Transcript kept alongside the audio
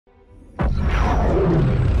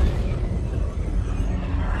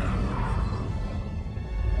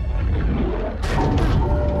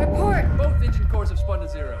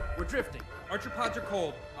drifting. Arthropods are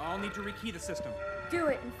cold. I'll need to rekey the system. Do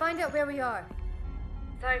it and find out where we are.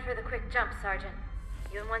 Sorry for the quick jump, Sergeant.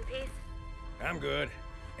 You in one piece? I'm good.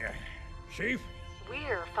 Chief?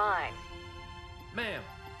 We're fine. Ma'am,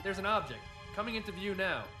 there's an object coming into view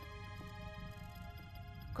now.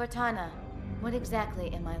 Cortana, what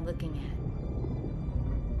exactly am I looking at?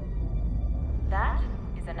 That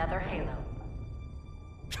is another Halo.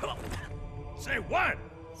 Say what?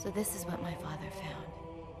 So this is what my father found.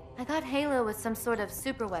 I thought Halo was some sort of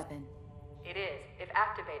super weapon. It is. If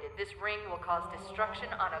activated, this ring will cause destruction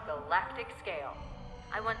on a galactic scale.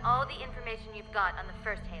 I want all the information you've got on the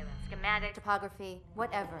first Halo. Schematic, topography,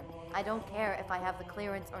 whatever. I don't care if I have the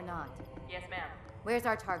clearance or not. Yes, ma'am. Where's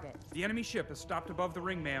our target? The enemy ship has stopped above the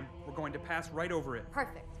ring, ma'am. We're going to pass right over it.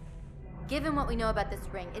 Perfect. Given what we know about this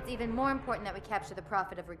ring, it's even more important that we capture the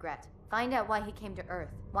Prophet of Regret. Find out why he came to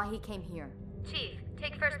Earth, why he came here. Chief,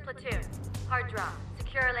 take first platoon. Hard drop.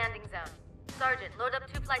 Secure a landing zone. Sergeant, load up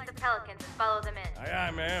 2 flights of Pelicans and follow them in. Aye,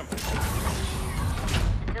 aye, ma'am.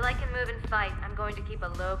 Until I can move and fight, I'm going to keep a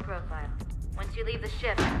low profile. Once you leave the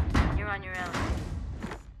ship, you're on your own.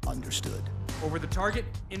 Understood. Over the target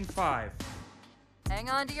in 5. Hang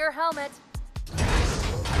on to your helmet.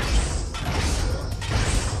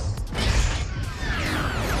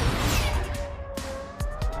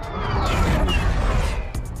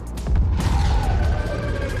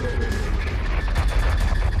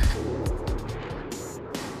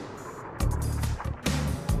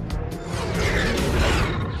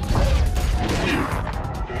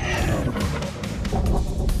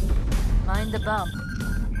 Mind the bump.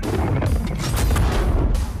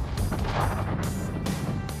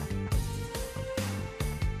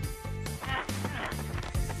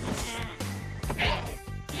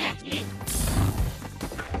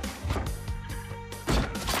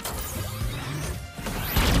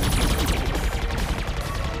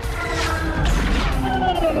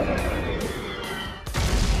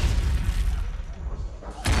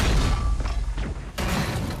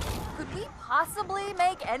 Could we possibly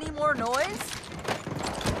make any more noise?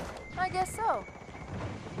 I guess so.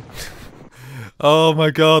 Oh my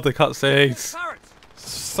god, the cutscenes.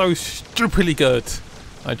 So stupidly good.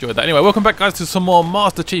 I enjoyed that. Anyway, welcome back guys to some more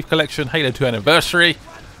Master Chief Collection Halo 2 Anniversary.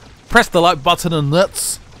 Press the like button and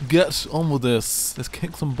let's get on with this. Let's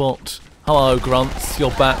kick some butt. Hello grunts,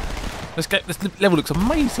 you're back. Let's get, this level looks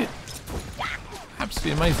amazing.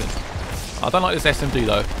 Absolutely amazing. I don't like this SMG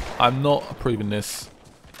though. I'm not approving this.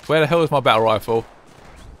 Where the hell is my battle rifle?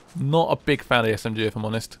 Not a big fan of the SMG if I'm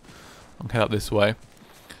honest. I'm head up this way.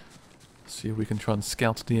 See if we can try and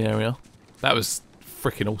scout the area. That was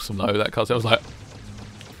freaking awesome though, that cutscene. I was like,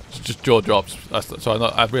 just jaw drops. Sorry,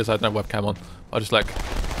 I realised I had no webcam on. I just like,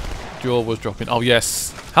 jaw was dropping. Oh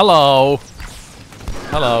yes. Hello.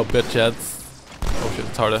 Hello, bitches. Oh shit,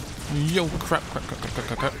 the turret. Yo, crap.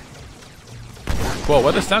 Whoa,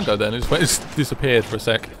 where'd the sound go then? It just disappeared for a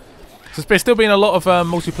sec. So there's still been a lot of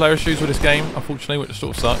multiplayer issues with this game, unfortunately, which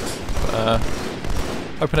sort of sucks. But,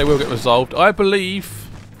 hoping they will get resolved. I believe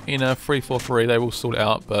in 343 they will sort it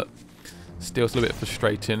out, but still it's a little bit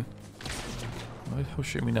frustrating. Where the hell's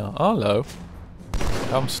shooting me now? Oh, hello.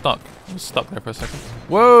 I'm stuck. I'm stuck there for a second.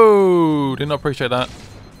 Whoa! Did not appreciate that.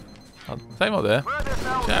 Same up there.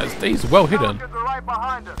 Yeah, he's well hidden.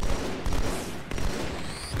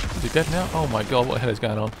 Is he dead now? Oh my god, what the hell is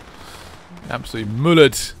going on? Absolutely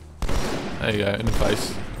mullered. There you go, in the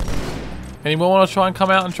face. Anyone want to try and come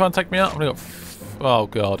out and try and take me out? I've only got oh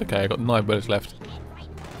god, okay, I've got 9 bullets left.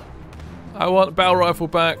 I want battle rifle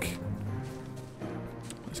back.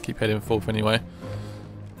 Let's keep heading forth anyway.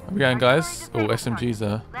 Where we going, guys? Oh, SMGs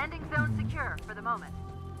there. Landing zone secure for the moment.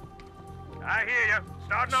 I hear you.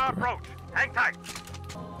 Starting our approach. Hang tight.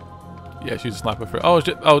 Yeah, she's a sniper for it. Oh,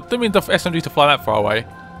 didn't mean the SMG to fly that far away.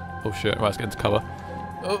 Oh shit, right, let's get into cover.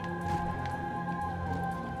 Oh.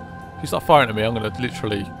 If you start firing at me, I'm going to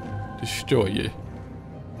literally destroy you.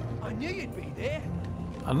 I knew you'd be there.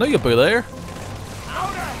 I knew you'd be there.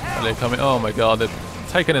 Are they coming? Oh my god, they're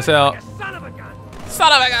taking us out. Son of a gun.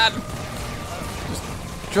 Son of a gun!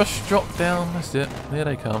 Just drop down, that's it. There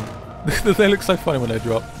they come. They look so funny when they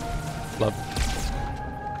drop. Love.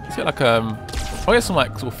 Is it like I guess some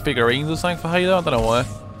like sort of figurines or something for Halo? I don't know why. I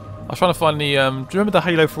was trying to find the do you remember the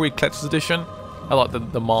Halo 3 Collector's Edition? I like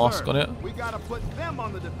the mask on it. We gotta put them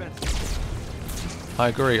on the defensive. I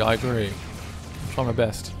agree. I'm trying my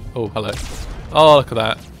best. Oh, hello. Oh, look at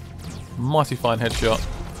that. Mighty fine headshot.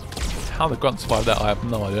 How the grunt survived that, I have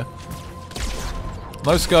no idea.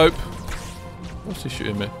 No scope. What's he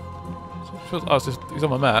shooting me? Oh, he's on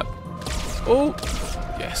my map. Oh,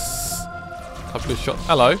 yes. Couple of shots.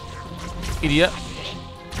 Hello, idiot.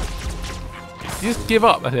 You just give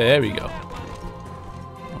up. Okay, there we go.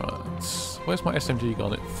 Right. Where's my SMG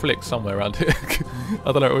gone? It flicked somewhere around here.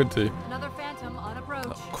 I don't know where it went to. Another phantom on approach.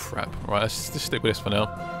 Oh, crap. Right, let's just stick with this for now.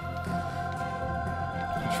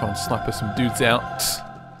 Try and sniper some dudes out.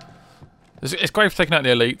 It's great for taking out the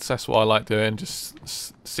elites. That's what I like doing. Just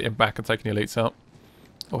sitting back and taking the elites out.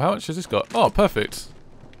 Oh, how much has this got? Oh, perfect.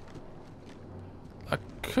 I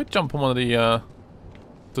could jump on one of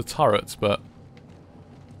the turrets, but...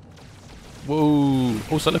 Whoa.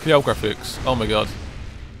 Also, look at the old graphics. Oh my god.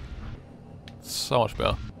 So much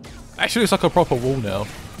better. Actually, it's like a proper wall now,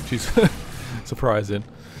 which is surprising.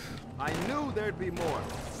 I knew there'd be more.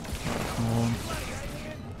 Come on.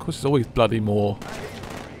 Of course, there's always bloody more.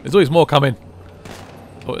 There's always more coming.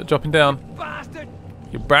 Oh, they're dropping down. Bastard!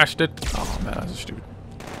 You bastard. Oh man, that's a stupid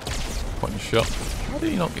pointless shot. How did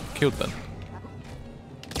he not get killed then?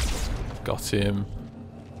 Got him.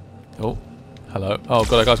 Oh, hello. Oh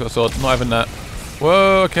god, that guy's got a sword. Not having that.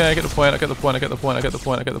 Whoa, okay, I get the point, I get the point, I get the point, I get the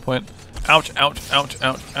point, I get the point. Ouch, ouch, ouch,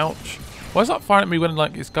 ouch, ouch. Why is that firing at me when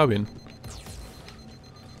like it's going?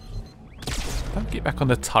 Don't get back on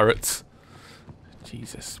the turret.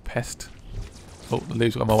 Jesus, pest. Oh, the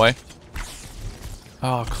leaves got in my way.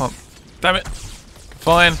 Oh, I can't. Damn it.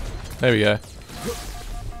 Fine. There we go.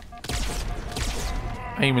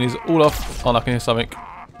 Aiming is all off. Oh, I can hear something.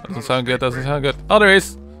 That doesn't sound good, doesn't sound good. Oh, there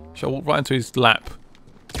is. Should I walk right into his lap?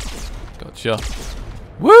 Gotcha.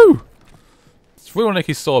 Woo! It's real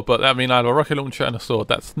Nicky's sword, but that means I have a rocket launcher and a sword.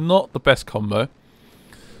 That's not the best combo.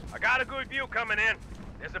 I got a good view coming in.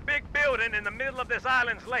 There's a big building in the middle of this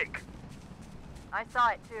island's lake. I saw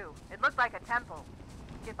it too. It looked like a temple.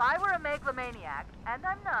 If I were a megalomaniac, and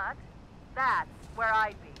I'm not, that's where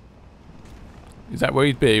I'd be. Is that where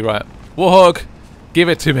you'd be? Right. Warhog, give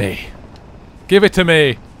it to me. Give it to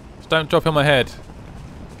me. Just don't drop it on my head.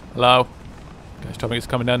 Hello? Okay, I think it's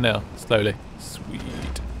coming down now. Slowly. Sweet.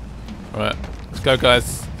 Alright. Let's go, guys.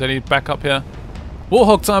 Is there any backup here?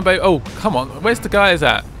 Warhog time, baby. Oh, come on. Where's the guys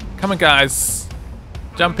at? Come on, guys.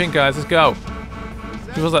 Jump in, guys. Let's go.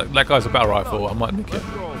 Feels like that guy's a battle rifle. I might nick it.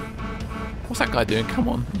 What's that guy doing? Come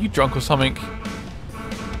on. Are you drunk or something?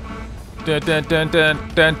 Dun dun dun dun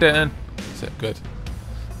dun dun. That's it. Good.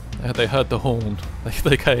 They heard the horn.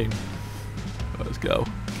 They came. Right, let's go.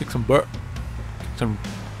 Kick some butt. Kick some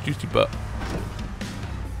juicy butt.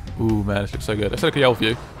 Ooh, man. This looks so good. Let's look at the old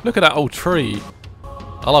view. Look at that old tree.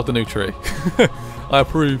 I love the new tree. I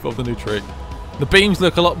approve of the new tree. The beams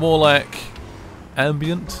look a lot more like...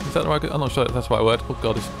 ambient? Is that the right? I'm not sure if that's the right word. Oh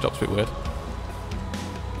god, this job's a bit weird.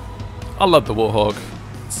 I love the Warthog.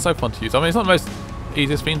 It's so fun to use. I mean, it's not the most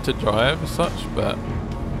easiest thing to drive as such, but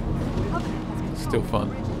it's still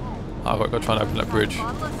fun. Oh, I've got to try and open that bridge.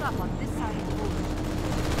 Come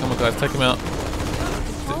on, guys, take him out.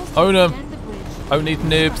 Own him. Own these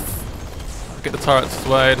noobs. Get the turrets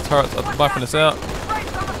away. The turrets are wiping us out.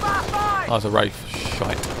 Oh, there's a Wraith.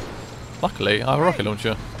 Shite. Luckily, I have a rocket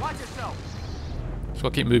launcher. Just got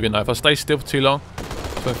to keep moving now. If I stay still for too long,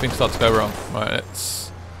 that's when things start to go wrong. Right,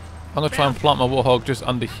 I'm going to try and plant my Warthog just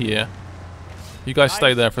under here. You guys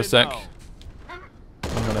stay there for a sec.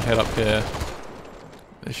 I'm going to head up here.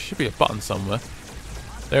 There should be a button somewhere.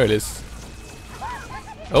 There it is.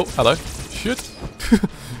 Oh, hello. Shoot.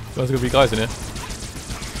 There's going to be guys in here.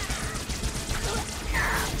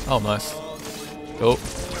 Oh, nice. Oh.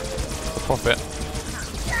 The profit.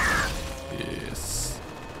 Yes.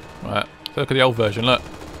 Right. Look at the old version, look.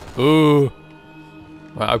 Ooh.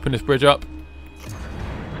 Right, open this bridge up.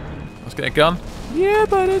 Let's get a gun. Yeah,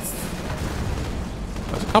 but it's...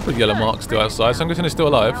 There's a couple of yellow marks still outside, so I'm guessing it's still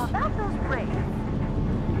alive.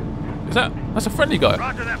 Is that... That's a friendly guy.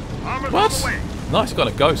 What? Nice, got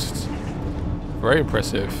a ghost. Very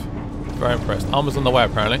impressive. Very impressed. Armor's on the way,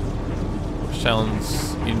 apparently. Which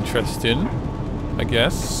sounds interesting, I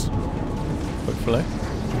guess. Hopefully.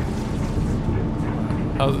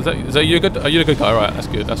 Is that you good? Are you a good guy? Right, that's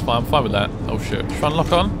good. That's fine. I'm fine with that. Oh shit. Try and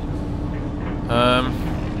lock on.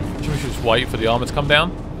 Should we just wait for the armor to come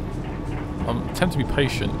down? I'm tempted to be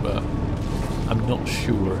patient, but I'm not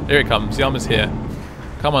sure. Here it comes. The armor's here.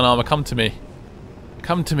 Come on, armor. Come to me.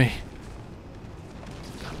 Come to me.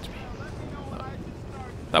 Come to me.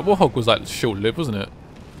 That Warhog was like short-lived, wasn't it?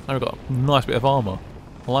 Now we've got a nice bit of armor.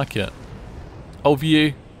 I like it. Old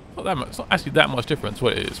view. Not that much. It's not actually that much difference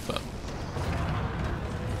what it is, but.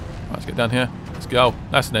 Let's get down here. Let's go.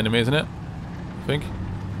 That's an enemy, isn't it? I think.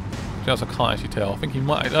 Just I can't actually tell. I think he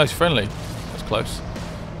might. Oh, he's friendly. That's close.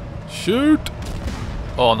 Shoot!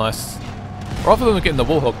 Oh, nice. Rather than getting the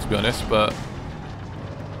Warhog, to be honest, but I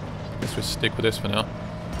guess we'll stick with this for now.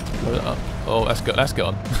 Load it up. Oh, that's good. That's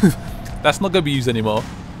gone. That's not going to be used anymore,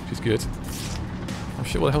 which is good. Oh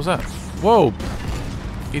shit! What the hell's that? Whoa!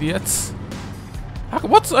 Idiots.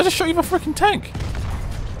 What? I just shot you with a freaking tank.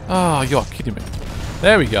 Oh, you're kidding me.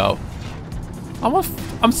 There we go.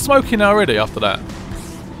 I'm smoking already after that.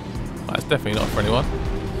 That's definitely not for anyone.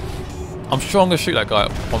 I'm sure I'm going to shoot that guy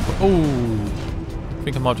at one point. Ooh. I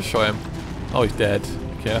think I might just shot him. Oh, he's dead.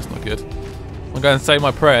 Okay, that's not good. I'm going to say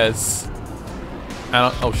my prayers.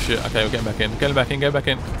 And oh shit, okay, we're getting back in. Getting back in, get back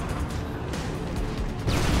in.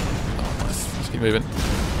 Oh, nice. Let's keep moving.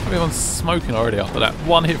 Everyone's smoking already after that.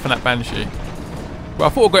 One hit from that Banshee. Well, I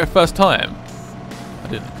thought I got it first time. I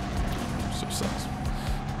didn't. Sort of sucks.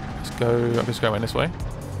 Let's go. I'm just going this way.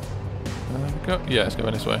 Yeah, let's go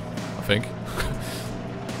this way. I think.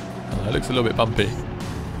 It looks a little bit bumpy.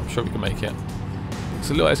 I'm sure we can make it. It's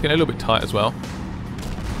getting a little bit tight as well.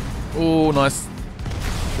 Oh, nice.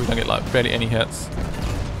 Sure we don't get like barely any hits.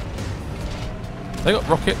 They got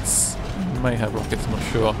rockets. May have rockets. I'm not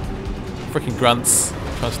sure. Freaking grunts.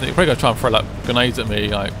 Trying to sneak. Probably gonna try and throw like grenades at me,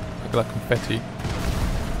 like confetti.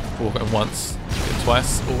 Oh, got him once. Get him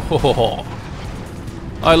twice. Oh,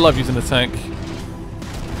 I love using the tank.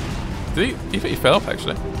 Did he fell off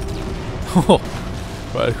actually?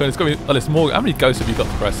 Right, it's got me. Oh, there's more. How many ghosts have you got,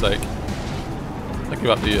 for Christ's sake? I give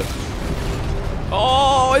up to you.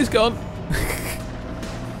 Oh, he's gone.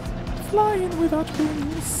 Flying without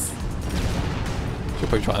wings. Should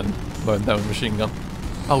probably try and mow him down with a machine gun.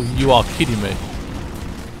 Oh, you are kidding me.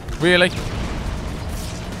 Really?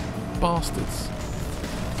 Bastards.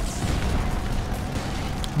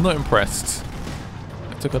 I'm not impressed.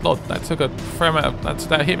 That took a lot. That took a fair amount of.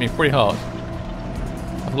 That hit me pretty hard.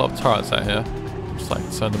 There's a lot of turrets out here. I'm just like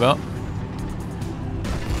concerned about.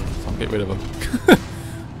 So I'll get rid of them.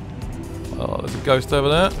 Oh, there's a ghost over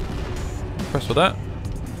there. Impressed with that. I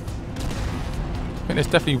think there's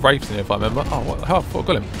definitely wraiths in here if I remember. Oh, what? How I thought I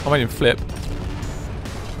got him. I made him flip.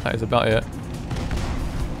 That is about it.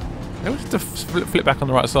 It was just to flip back on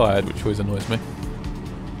the right side, which always annoys me.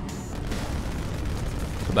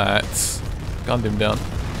 Look at that. Gunned him down.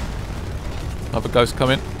 Another ghost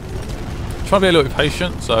coming. Try to be a little bit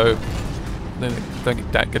patient, so then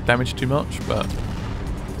don't get damaged too much, but it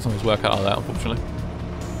doesn't always work out like that, unfortunately.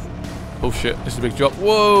 Oh shit, this is a big drop.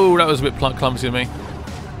 Whoa, that was a bit clumsy of me.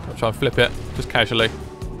 I'll try and flip it, just casually.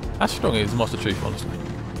 How strong is Master Chief, honestly?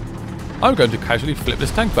 I'm going to casually flip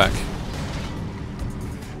this tank back.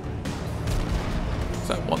 Is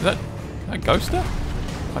that what? Is that a ghost there? I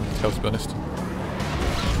can't tell, to be honest.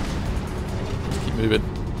 Let's keep moving. I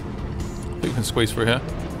think we can squeeze through here.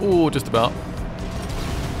 Oh, just about.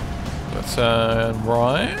 Let's turn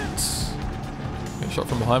right. Get shot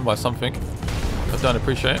from behind by something. I don't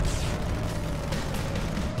appreciate it.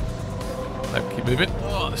 No, keep moving.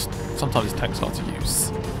 Oh, sometimes this tank's hard to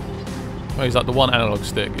use. Oh, he's like the one analog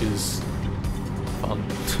stick is fun.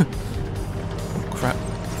 Oh crap.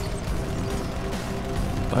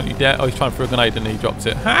 Don't you dare. Oh, he's trying to throw a grenade and he dropped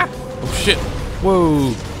it. Ha! Oh shit.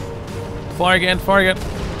 Whoa. Fire again, fire again.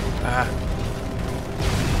 Ah.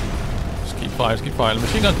 Just keep firing, just keep firing. The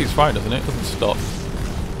machine gun keeps firing, doesn't it? It doesn't stop.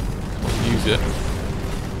 Use it.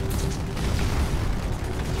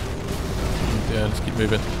 Yeah, just keep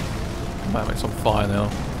moving. Man, it's on fire now.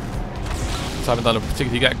 So I haven't done a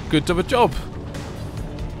particularly good of a job.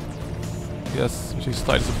 Yes, which is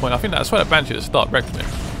slightly disappointing. I think that's why that Banshee at the start wrecked me.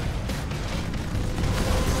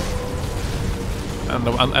 And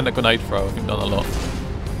the grenade throw, I think, done a lot.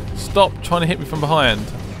 Stop trying to hit me from behind.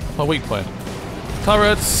 That's my weak point.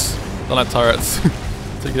 Turrets! Don't like turrets.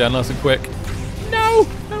 Take you down nice and quick. No!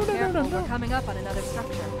 No, no, Careful, no, no, no. we're coming up on another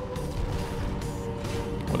structure.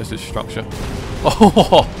 What is this structure?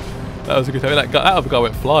 Oh! That was a good time. That other guy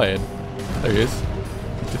went flying. There he is.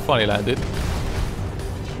 He finally landed.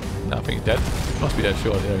 No, I think he's dead. Must be dead,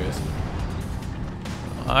 surely. There he is.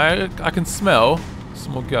 I can smell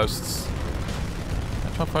some more ghosts.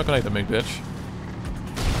 Try and throw a grenade at me, bitch.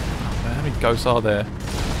 Man, how many ghosts are there?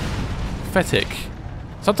 Pathetic.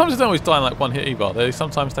 Sometimes they don't always die in like one hit either. They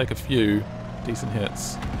sometimes take a few decent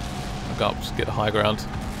hits. I'll go up, just get the high ground.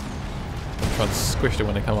 And try and squish them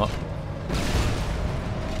when they come up.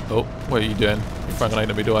 Oh, what are you doing? You're throwing a grenade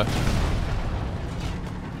at me, do I?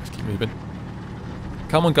 Just keep moving.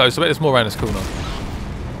 Come on, ghosts. I bet there's more around this corner.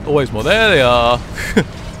 Always more. There they are.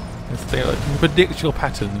 Let's take a look. Predict your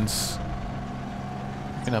patterns.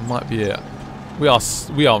 I think that might be it. We are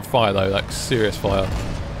on fire though, like serious fire.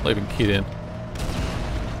 Not even kidding.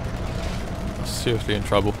 I'm seriously in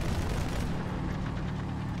trouble.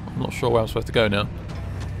 I'm not sure where I'm supposed to go now.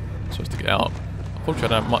 I'm supposed to get out.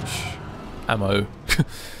 Unfortunately, I don't have much ammo.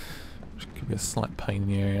 Which could be a slight pain in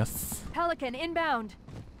the ass. Pelican inbound.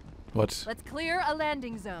 What? Let's clear a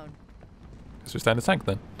landing zone. Guess we stay in the tank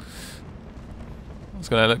then. I was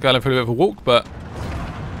going to go for a bit of a walk, but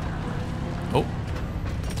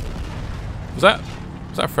Was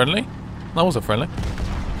that friendly? No, it wasn't friendly.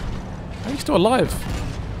 How are you still alive?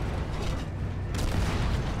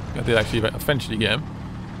 I did actually eventually get him.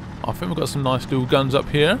 I think we've got some nice dual guns up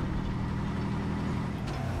here.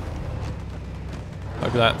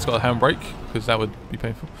 Maybe that's got a handbrake, because that would be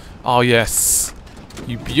painful. Oh yes!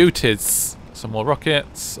 You beauties! Some more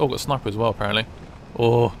rockets. Oh, got a sniper as well apparently.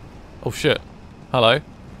 Oh shit. Hello.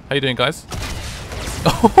 How you doing, guys?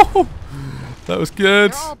 Oh, that was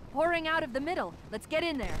good. They're all pouring out of the middle. Let's get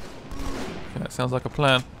in there. Okay, that sounds like a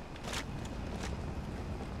plan.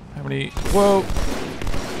 How many? Whoa!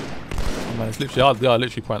 Oh man, it's literally, they are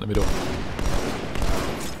literally right in the middle.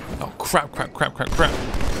 Oh crap!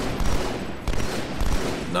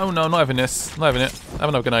 No, not having this. Not having it. Have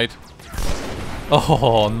another grenade.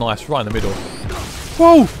 Oh, nice, right in the middle.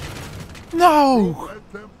 Whoa! No!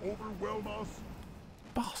 Let them overwhelm us.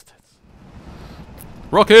 Bastards.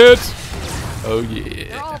 Rocket! Oh They're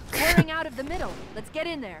yeah. all pouring out of the middle. Let's get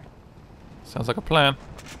in there. Sounds like a plan.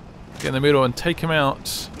 Get in the middle and take him out.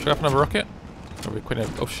 Should I have another rocket?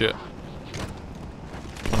 Oh shit.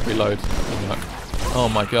 Trying to reload. Oh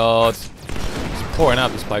my god. It's pouring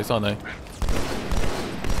out this place, aren't they?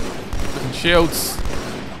 Fucking shields.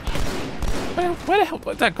 Where the hell?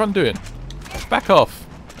 What's that gun doing? Back off.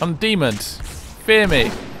 I'm demoned. Fear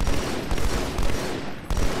me.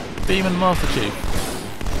 Demon Master Chief.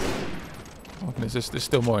 Oh, there's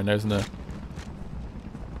still more in there, isn't there?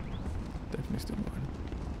 Definitely still more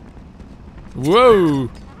in there. Whoa!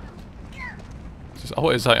 I thought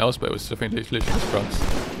it was something else, but it was, I think, literally just frogs.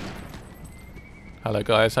 Hello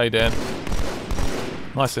guys, how you doing?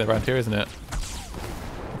 Nice around here, isn't it?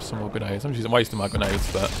 Some more grenades. I'm just wasting my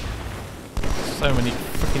grenades, but so many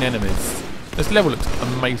freaking enemies. This level looks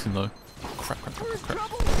amazing though. Crap.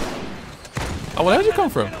 Oh, well, where did you come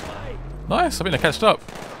from? Nice, I think they catched up.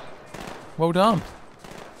 Well done.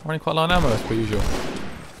 I'm running quite low on ammo as per usual.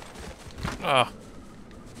 Ah.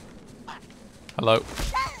 Hello,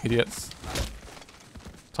 idiots.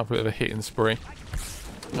 Time for a bit of a hitting spree.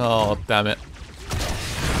 Oh, damn it.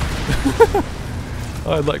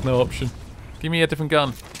 I had like no option. Give me a different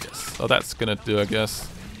gun. Yes. Oh, that's gonna do, I guess.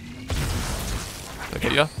 Did I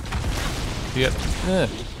get ya? Yeah.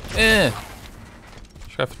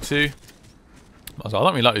 Should I go for 2? I don't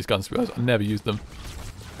really like these guns, to be honest. I never use them.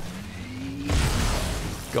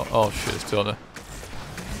 God, oh shit, it's still on there.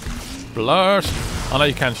 Blast! I know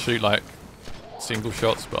you can shoot like single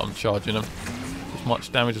shots, but I'm charging them as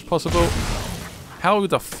much damage as possible. How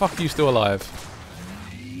the fuck are you still alive?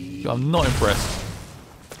 I'm not impressed.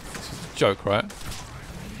 This is a joke, right?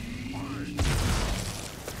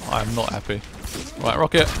 I am not happy. Right,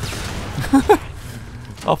 rocket.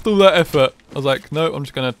 After all that effort, I was like, no, I'm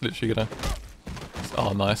just gonna literally gonna.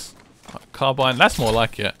 Oh, nice. Right, carbine. That's more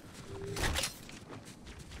like it.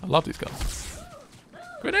 I love these guns.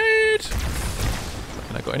 Grenade!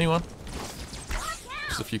 Have I got anyone?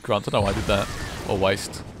 Just a few grunts. I don't know why I did that. Or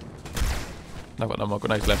waste. I've got no more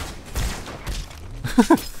grenades left.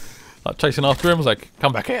 Like chasing after him, I was like,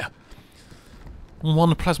 come back here.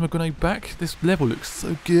 One plasma grenade back. This level looks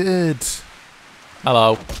so good.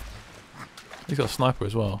 Hello. He's got a sniper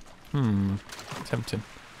as well. Tempting.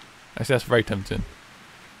 Actually, that's very tempting.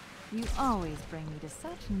 You always bring me to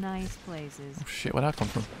such nice places. Oh shit, where'd that come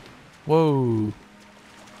from? Whoa.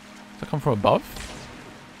 Does that come from above?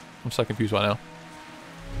 I'm so confused right now.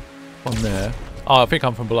 On there. Oh, I think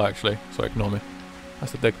I'm from below actually. Sorry, ignore me.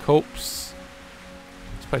 That's the dead corpse.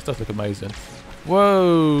 This place does look amazing.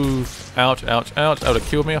 Whoa! Ouch, ouch, ouch. That would have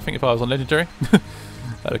killed me, I think, if I was on Legendary. That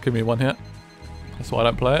would have killed me in one hit. That's why I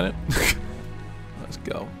don't play in it. Let's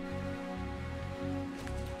go.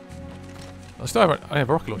 I have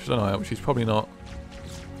a rocket launcher, don't I? Which is probably not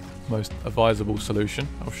the most advisable solution.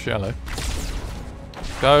 Oh, shallow.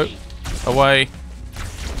 Go. Away.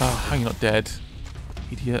 Oh, how are you not dead?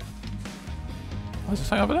 Idiot. Why is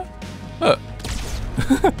there something over there? Look.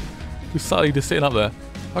 Just suddenly just sitting up there.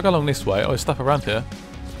 If I go along this way, oh, there's stuff around here.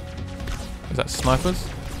 Is that snipers?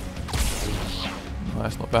 No,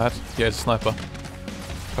 that's not bad. Yeah, it's a sniper.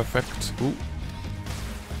 Perfect. Ooh.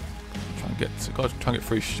 Gotta try and get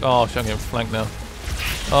through. Oh, shit, I'm getting flanked now.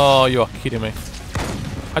 Oh, you are kidding me.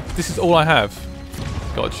 This is all I have.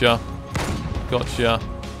 Gotcha. Gotcha.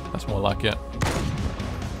 That's more like it.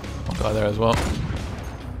 One guy there as well.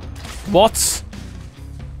 What?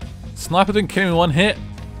 Sniper didn't kill me in one hit?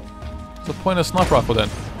 What's the point of a sniper rifle then?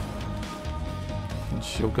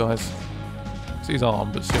 Shield, guys. He's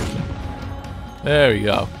armed, but seriously. There we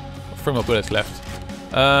go. Got 3 more bullets left.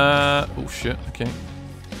 Oh shit, okay.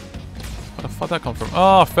 Where the fuck did that come from?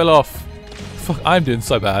 Oh, I fell off. Fuck, I'm doing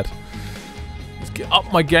so bad. Let's get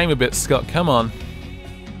up my game a bit, Scott. Come on.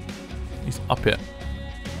 He's up it.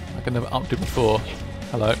 Like I never upped it before.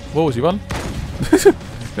 Hello. What was he on?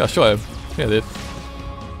 Yeah, I shot him. Yeah, I did.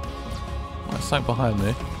 There's something behind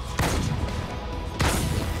me.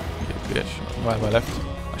 Yeah, bitch. Right, my left.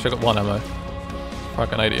 Actually, I got one ammo. Fire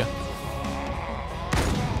grenade here.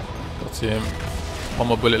 Got him. One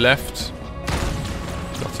more bullet left.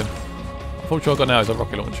 Got him. Unfortunately, what I got now is a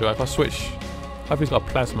rocket launcher. If I switch, I hope he's got a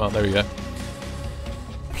plasma. There we go.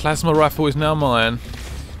 Plasma rifle is now mine.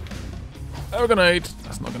 Oh, grenade.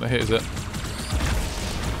 That's not going to hit, is it?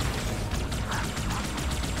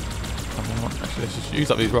 Come on. Actually, let's just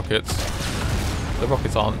use up these rockets. The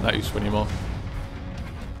rockets aren't that useful anymore.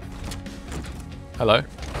 Hello.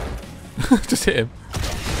 Just hit him.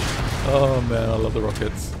 Oh man, I love the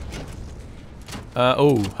rockets.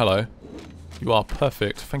 Oh, hello. You are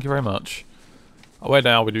perfect. Thank you very much. Where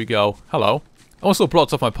now would we go? Hello. I also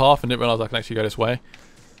blocked off my path and didn't realise I can actually go this way.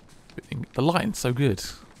 The lighting's so good.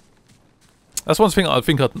 That's one thing I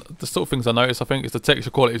think, the sort of things I notice, I think, is the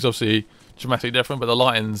texture quality is obviously dramatically different, but the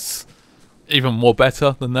lighting's even more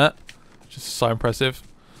better than that. Just so impressive.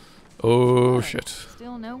 Oh, shit.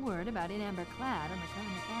 Still no word about an amber clad on the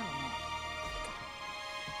Covenant battlement.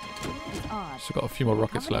 It's odd. Still got a few more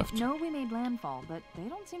rockets left. No, we made landfall, but they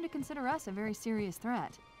don't seem to consider us a very serious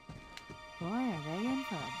threat. Boy, are they in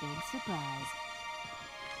for a big surprise.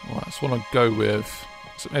 Right, that's what I'll go with.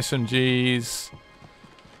 Some SMGs.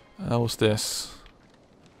 What's this?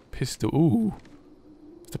 Pistol. Ooh.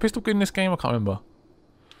 Is the pistol good in this game? I can't remember.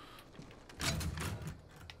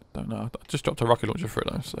 Don't know. I just dropped a rocket launcher for it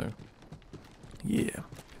though, so. Yeah.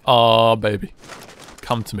 Ah, baby.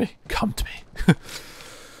 Come to me. Come to me.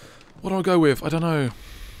 What do I go with? I don't know.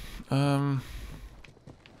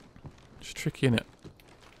 It's tricky, innit?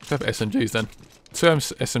 Let's have SMGs then. 2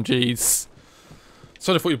 SMGs.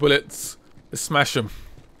 240 bullets. Let's smash them.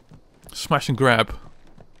 Smash and grab.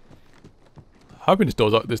 Hoping this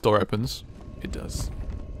door opens. It does.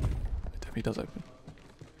 It definitely does open.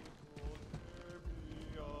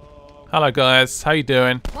 Hello guys, how you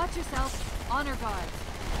doing? Watch yourself. Honor guards.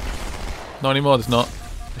 Not anymore, there's not.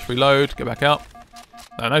 Let's reload, get back out.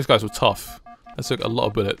 No, those guys were tough. That took a lot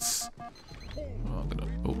of bullets.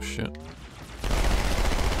 Oh shit.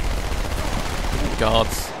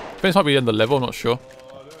 Guards. I think this might be the end of the level, I'm not sure.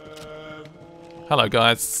 Hello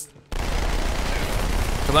guys.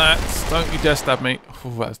 Look at that. Don't you dare stab me. Oh,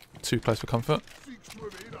 that's too close for comfort.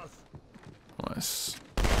 Nice.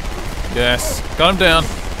 Yes. Got him down.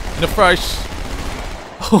 In the face.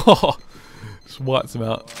 Just wiped him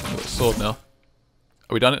out. I've got a sword now. Are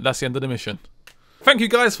we done it? That's the end of the mission. Thank you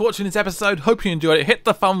guys for watching this episode. Hope you enjoyed it. Hit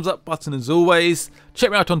the thumbs up button as always.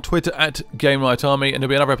 Check me out on Twitter at GameRightArmy, and there'll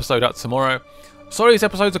be another episode out tomorrow. Sorry, these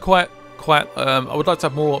episodes are quite. I would like to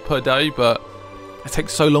have more per day, but it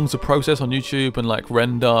takes so long to process on YouTube and like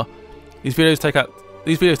render. These videos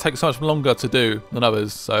take so much longer to do than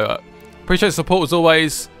others. So appreciate the support as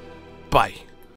always. Bye.